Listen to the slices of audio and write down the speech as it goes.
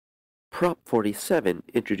Prop 47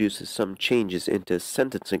 introduces some changes into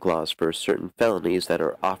sentencing laws for certain felonies that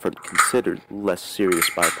are often considered less serious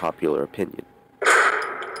by popular opinion.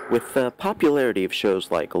 With the popularity of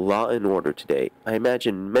shows like Law and Order today, I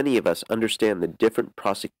imagine many of us understand the different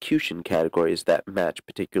prosecution categories that match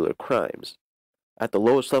particular crimes. At the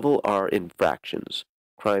lowest level are infractions,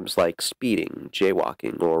 crimes like speeding,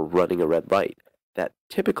 jaywalking, or running a red light, that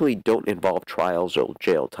typically don't involve trials or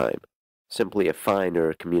jail time, simply a fine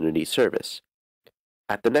or community service.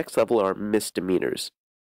 At the next level are misdemeanors,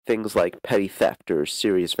 things like petty theft or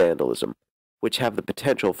serious vandalism, which have the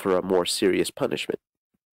potential for a more serious punishment.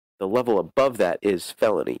 The level above that is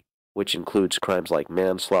felony, which includes crimes like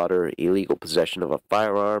manslaughter, illegal possession of a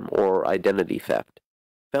firearm, or identity theft.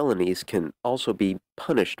 Felonies can also be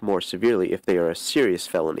punished more severely if they are a serious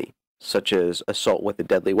felony, such as assault with a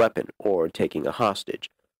deadly weapon or taking a hostage,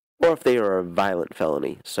 or if they are a violent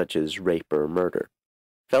felony, such as rape or murder.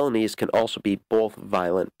 Felonies can also be both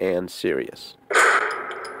violent and serious.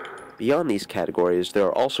 Beyond these categories, there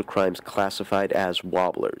are also crimes classified as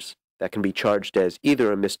wobblers that can be charged as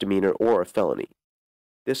either a misdemeanor or a felony.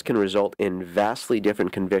 This can result in vastly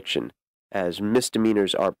different conviction, as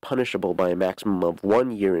misdemeanors are punishable by a maximum of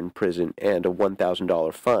 1 year in prison and a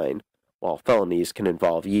 $1,000 fine, while felonies can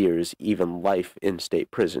involve years, even life in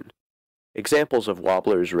state prison. Examples of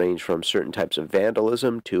wobblers range from certain types of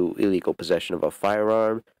vandalism to illegal possession of a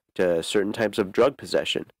firearm to certain types of drug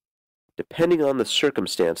possession. Depending on the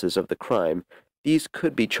circumstances of the crime, these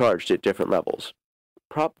could be charged at different levels.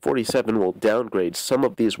 Prop 47 will downgrade some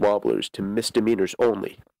of these wobblers to misdemeanors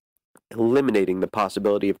only, eliminating the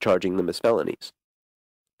possibility of charging them as felonies.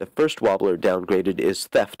 The first wobbler downgraded is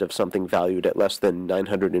theft of something valued at less than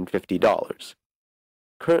 $950.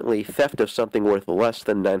 Currently, theft of something worth less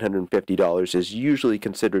than $950 is usually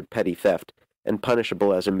considered petty theft and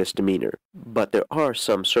punishable as a misdemeanor, but there are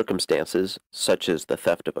some circumstances, such as the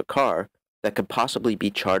theft of a car, that could possibly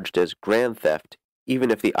be charged as grand theft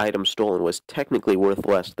even if the item stolen was technically worth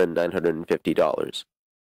less than $950.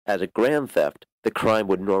 As a grand theft, the crime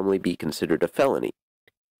would normally be considered a felony.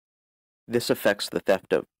 This affects the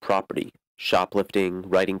theft of property, shoplifting,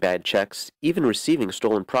 writing bad checks, even receiving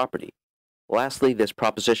stolen property. Lastly, this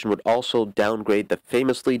proposition would also downgrade the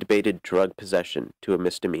famously debated drug possession to a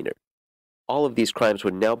misdemeanor. All of these crimes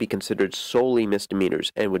would now be considered solely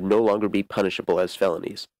misdemeanors and would no longer be punishable as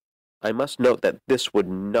felonies. I must note that this would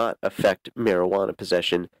not affect marijuana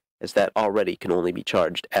possession, as that already can only be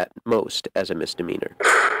charged at most as a misdemeanor.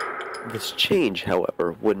 This change,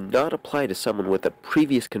 however, would not apply to someone with a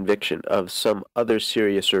previous conviction of some other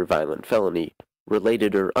serious or violent felony,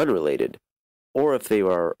 related or unrelated, or if they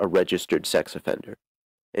are a registered sex offender.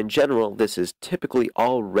 In general, this is typically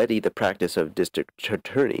already the practice of district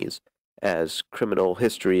attorneys, as criminal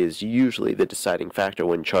history is usually the deciding factor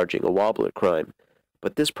when charging a wobbler crime,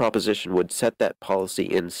 but this proposition would set that policy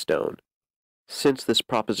in stone. Since this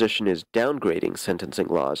proposition is downgrading sentencing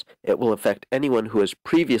laws, it will affect anyone who has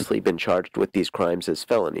previously been charged with these crimes as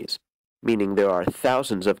felonies, meaning there are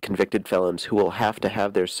thousands of convicted felons who will have to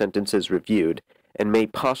have their sentences reviewed and may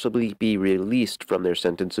possibly be released from their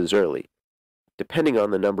sentences early. Depending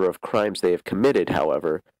on the number of crimes they have committed,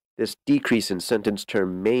 however, this decrease in sentence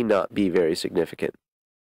term may not be very significant.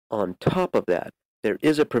 On top of that, there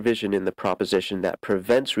is a provision in the proposition that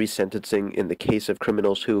prevents resentencing in the case of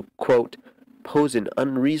criminals who, quote, pose an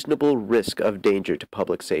unreasonable risk of danger to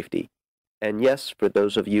public safety. And yes, for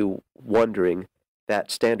those of you wondering,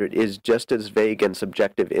 that standard is just as vague and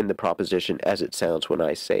subjective in the proposition as it sounds when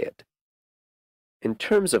I say it. In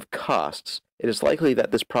terms of costs, it is likely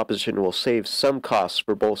that this proposition will save some costs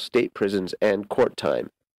for both state prisons and court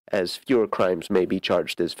time, as fewer crimes may be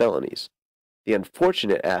charged as felonies. The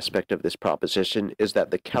unfortunate aspect of this proposition is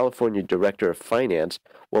that the California Director of Finance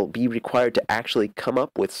will be required to actually come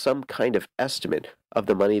up with some kind of estimate of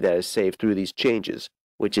the money that is saved through these changes,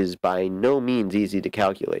 which is by no means easy to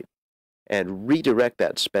calculate, and redirect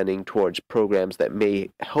that spending towards programs that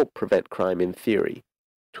may help prevent crime in theory.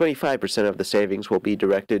 25% of the savings will be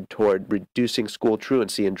directed toward reducing school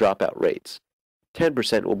truancy and dropout rates.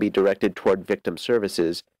 10% will be directed toward victim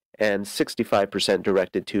services, and 65%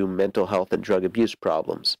 directed to mental health and drug abuse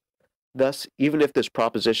problems. Thus, even if this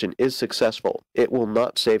proposition is successful, it will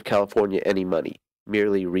not save California any money,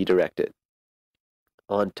 merely redirect it.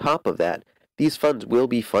 On top of that, these funds will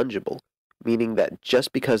be fungible, meaning that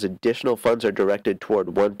just because additional funds are directed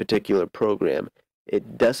toward one particular program,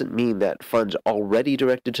 it doesn't mean that funds already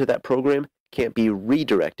directed to that program can't be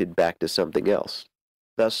redirected back to something else.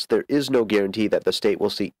 Thus, there is no guarantee that the state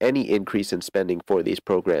will see any increase in spending for these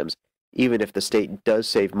programs, even if the state does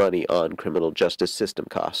save money on criminal justice system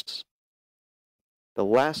costs. The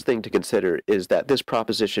last thing to consider is that this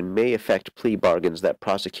proposition may affect plea bargains that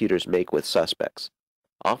prosecutors make with suspects.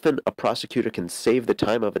 Often, a prosecutor can save the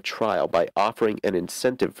time of a trial by offering an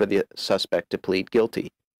incentive for the suspect to plead guilty,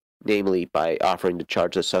 namely by offering to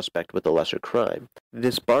charge the suspect with a lesser crime.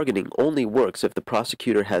 This bargaining only works if the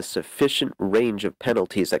prosecutor has sufficient range of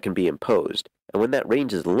penalties that can be imposed, and when that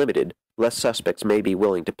range is limited, less suspects may be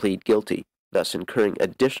willing to plead guilty, thus incurring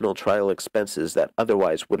additional trial expenses that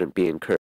otherwise wouldn't be incurred.